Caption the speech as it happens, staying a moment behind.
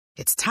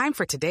It's time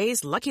for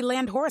today's Lucky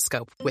Land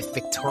horoscope with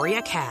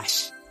Victoria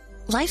Cash.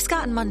 Life's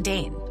gotten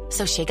mundane,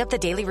 so shake up the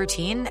daily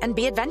routine and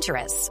be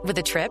adventurous with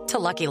a trip to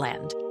Lucky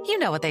Land. You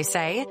know what they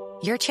say,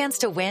 your chance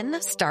to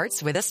win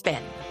starts with a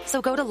spin.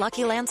 So go to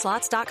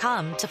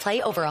LuckyLandSlots.com to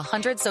play over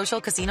 100 social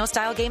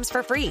casino-style games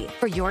for free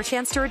for your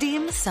chance to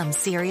redeem some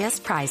serious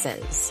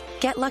prizes.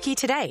 Get lucky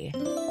today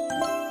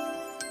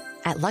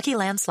at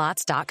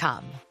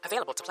LuckyLandSlots.com.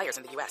 Available to players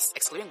in the U.S.,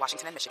 excluding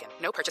Washington and Michigan.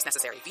 No purchase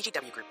necessary.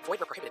 VGW Group. Void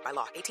where prohibited by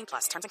law.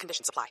 18+. Terms and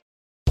conditions apply.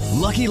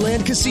 Lucky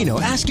Land Casino,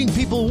 asking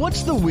people,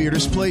 what's the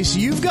weirdest place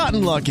you've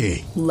gotten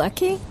lucky?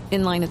 Lucky?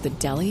 In line at the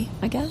deli,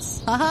 I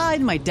guess? Aha,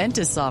 in my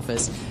dentist's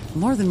office.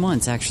 More than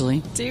once,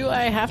 actually. Do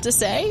I have to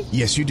say?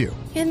 Yes, you do.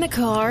 In the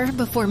car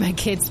before my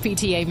kids'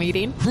 PTA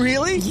meeting.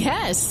 Really?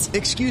 Yes.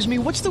 Excuse me,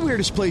 what's the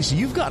weirdest place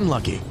you've gotten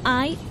lucky?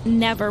 I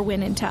never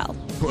win and tell.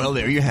 Well,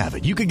 there you have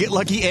it. You can get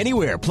lucky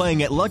anywhere,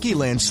 playing at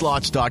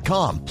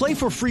LuckyLandSlots.com. Play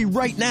for free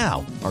right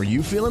now. Are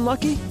you feeling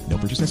lucky? No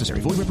purchase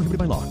necessary. Void where prohibited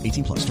by law.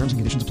 18+. Terms and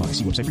conditions apply.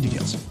 See website for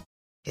details.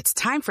 It's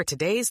time for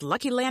today's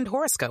Lucky Land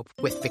horoscope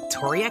with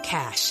Victoria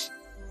Cash.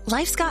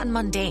 Life's gotten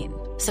mundane,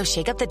 so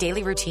shake up the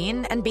daily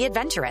routine and be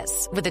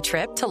adventurous with a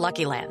trip to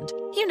Lucky Land.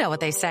 You know what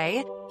they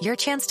say, your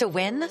chance to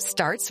win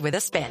starts with a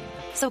spin.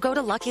 So go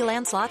to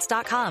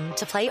LuckyLandSlots.com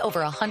to play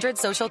over 100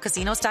 social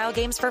casino-style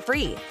games for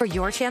free for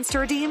your chance to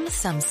redeem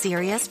some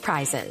serious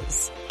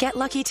prizes. Get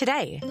lucky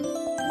today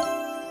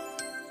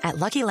at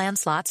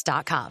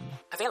LuckyLandSlots.com.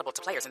 Available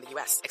to players in the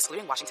U.S.,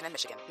 excluding Washington and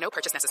Michigan. No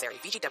purchase necessary.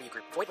 VGW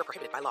Group. Void where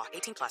prohibited by law.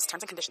 18+.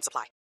 Terms and conditions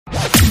apply.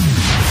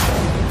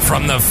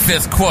 From the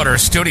Fifth Quarter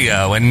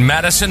Studio in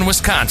Madison,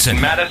 Wisconsin.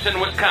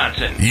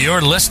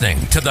 You're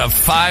listening to the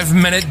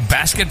 5-Minute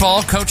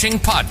Basketball Coaching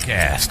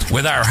Podcast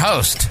with our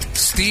host,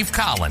 Steve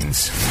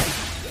Collins.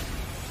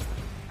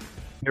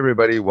 Hey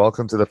everybody,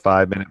 welcome to the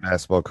 5-Minute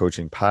Basketball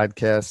Coaching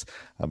Podcast.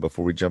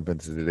 Before we jump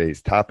into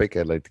today's topic,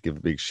 I'd like to give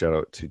a big shout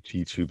out to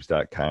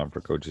teachhoops.com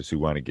for coaches who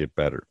want to get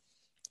better.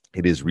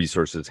 It is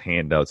resources,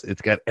 handouts.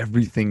 It's got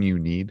everything you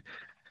need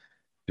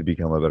to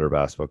become a better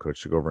basketball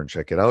coach. So go over and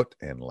check it out,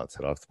 and let's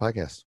head off the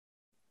podcast.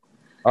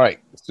 All right.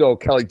 So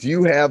Kelly, do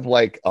you have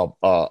like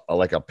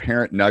a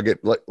parent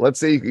nugget?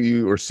 Let's say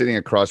you were sitting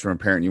across from a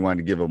parent and you wanted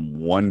to give them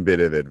one bit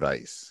of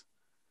advice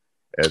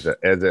as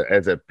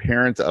a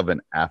parent of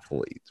an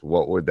athlete.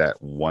 What would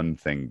that one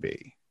thing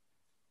be?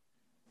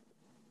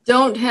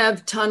 Don't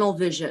have tunnel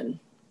vision.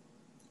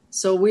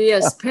 So we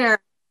as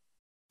parents.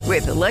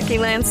 With the Lucky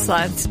Land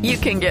Slots, you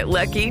can get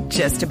lucky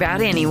just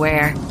about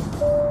anywhere.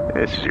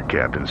 This is your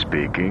captain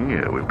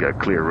speaking. We've got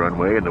clear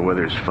runway and the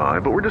weather's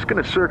fine, but we're just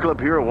going to circle up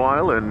here a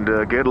while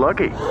and get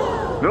lucky.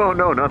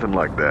 No, nothing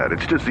like that.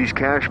 It's just these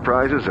cash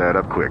prizes add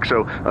up quick.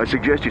 So I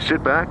suggest you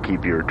sit back,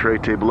 keep your tray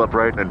table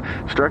upright,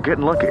 and start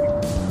getting lucky.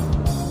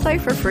 Play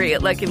for free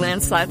at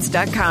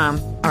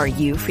LuckyLandSlots.com. Are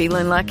you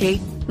feeling lucky?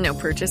 No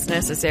purchase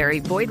necessary.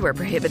 Void where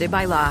prohibited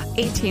by law.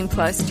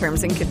 18+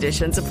 terms and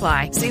conditions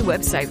apply. See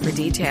website for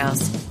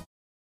details.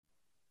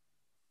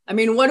 I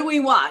mean, what do we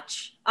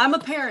watch? I'm a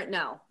parent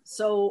now.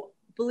 So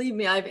believe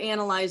me, I've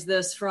analyzed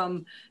this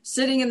from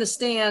sitting in the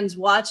stands,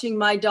 watching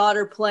my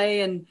daughter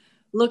play and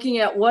looking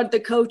at what the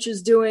coach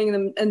is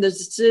doing and the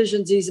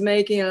decisions he's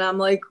making. And I'm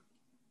like,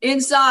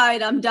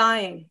 inside, I'm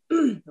dying.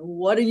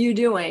 What are you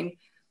doing?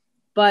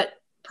 But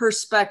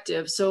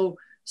perspective. So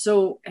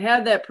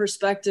have that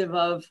perspective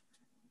of,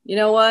 you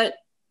know what,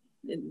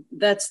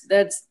 that's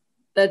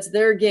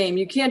their game.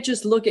 You can't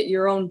just look at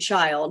your own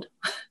child.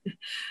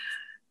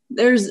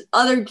 There's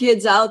other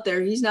kids out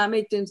there. He's not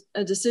making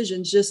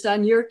decisions just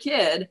on your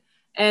kid,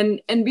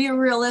 and be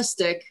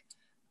realistic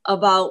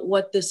about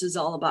what this is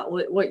all about.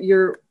 What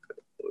you're,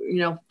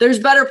 there's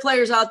better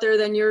players out there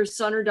than your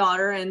son or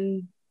daughter,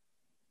 and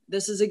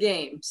this is a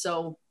game.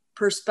 So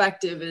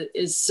perspective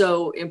is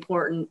so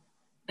important,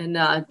 and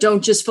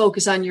don't just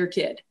focus on your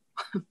kid.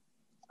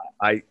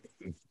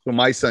 So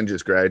my son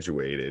just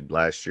graduated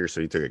last year,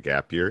 so he took a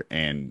gap year,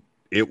 and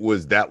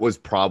that was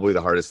probably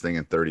the hardest thing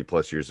in 30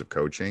 plus years of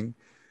coaching.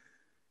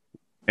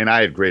 And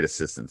I had great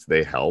assistants.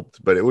 They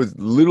helped, but it was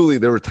literally,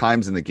 there were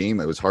times in the game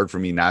it was hard for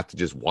me not to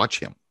just watch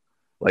him.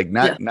 Like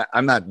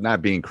I'm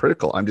not being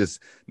critical. I'm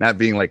just not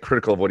being like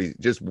critical of what he's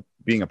just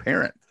being a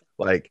parent.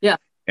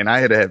 And I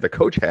had to have the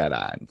coach hat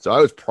on. So I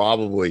was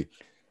probably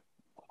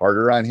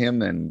harder on him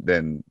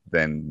than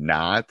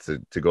not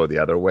to go the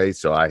other way.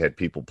 So I had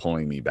people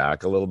pulling me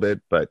back a little bit,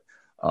 but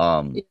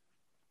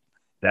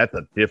that's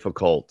a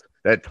difficult,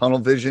 that tunnel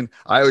vision.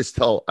 I always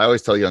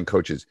tell young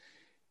coaches,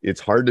 it's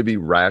hard to be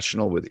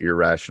rational with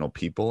irrational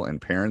people,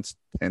 and parents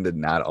tend to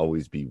not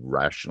always be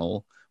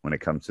rational when it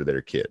comes to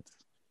their kids.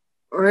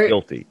 Right.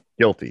 Guilty.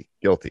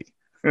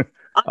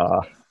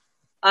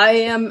 I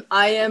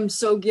am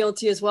so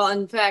guilty as well.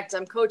 In fact,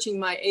 I'm coaching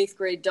my 8th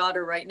grade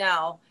daughter right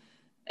now,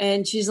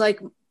 and she's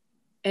like,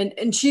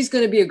 and she's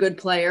going to be a good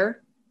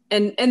player.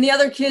 And the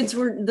other kids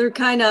they're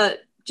kind of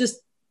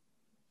just,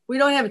 we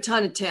don't have a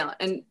ton of talent.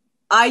 And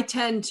I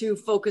tend to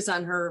focus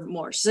on her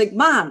more. She's like,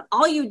 Mom,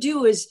 all you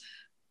do is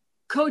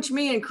coach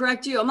me and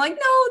correct you. I'm like,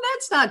 no,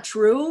 that's not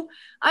true.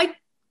 I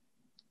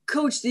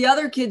coach the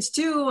other kids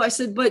too. I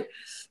said, but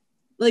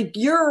like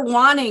you're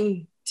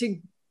wanting to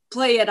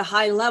play at a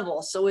high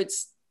level. So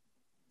it's,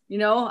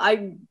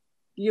 you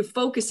you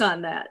focus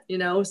on that,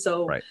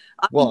 so. Right.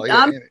 Well,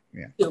 yeah.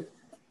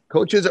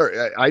 Coaches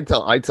are, I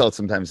tell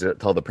sometimes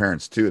tell the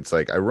parents too. It's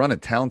like, I run a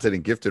talented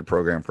and gifted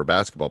program for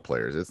basketball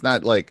players. It's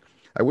not like,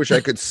 I wish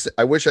I could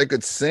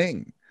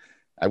sing.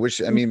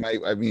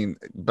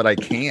 But I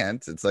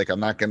can't. It's like, I'm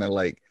not going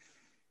to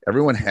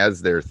everyone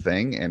has their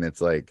thing. And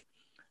it's like,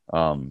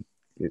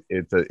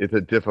 it's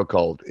a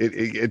difficult,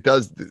 it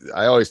does.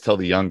 I always tell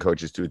the young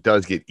coaches too, it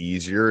does get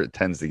easier. It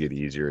tends to get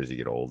easier as you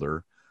get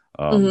older.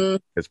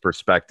 Because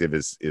perspective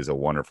is a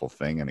wonderful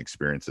thing and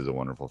experience is a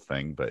wonderful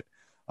thing. But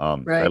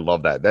right. I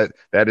love that.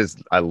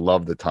 I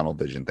love the tunnel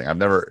vision thing.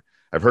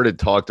 I've heard it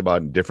talked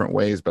about in different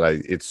ways, but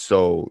it's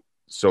so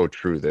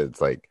true that it's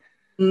like,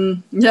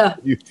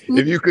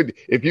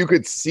 if you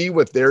could see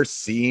what they're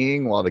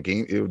seeing while the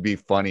game, it would be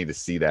funny to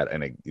see that.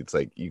 And it's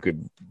like,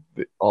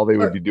 all they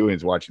would be doing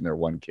is watching their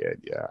one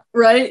kid. Yeah.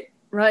 Right.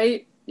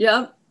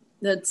 Yeah.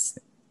 That's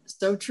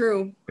so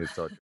true. It's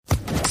so true.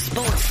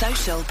 Sports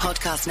Social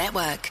Podcast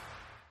Network.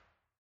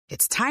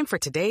 It's time for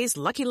today's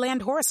Lucky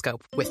Land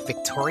horoscope with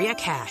Victoria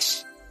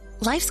Cash.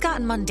 Life's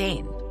gotten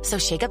mundane, so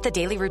shake up the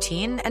daily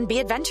routine and be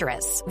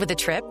adventurous with a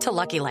trip to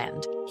Lucky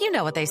Land. You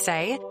know what they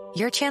say.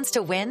 Your chance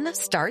to win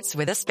starts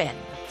with a spin.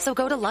 So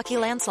go to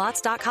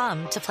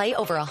LuckyLandSlots.com to play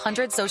over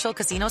 100 social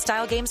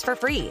casino-style games for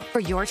free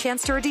for your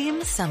chance to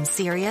redeem some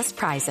serious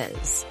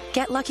prizes.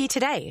 Get lucky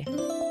today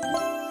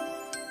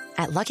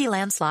at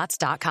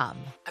LuckyLandSlots.com.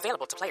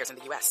 Available to players in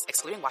the U.S.,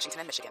 excluding Washington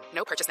and Michigan.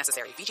 No purchase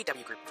necessary.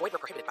 VGW Group. Void where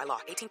prohibited by law.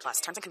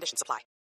 18+. Terms and conditions apply.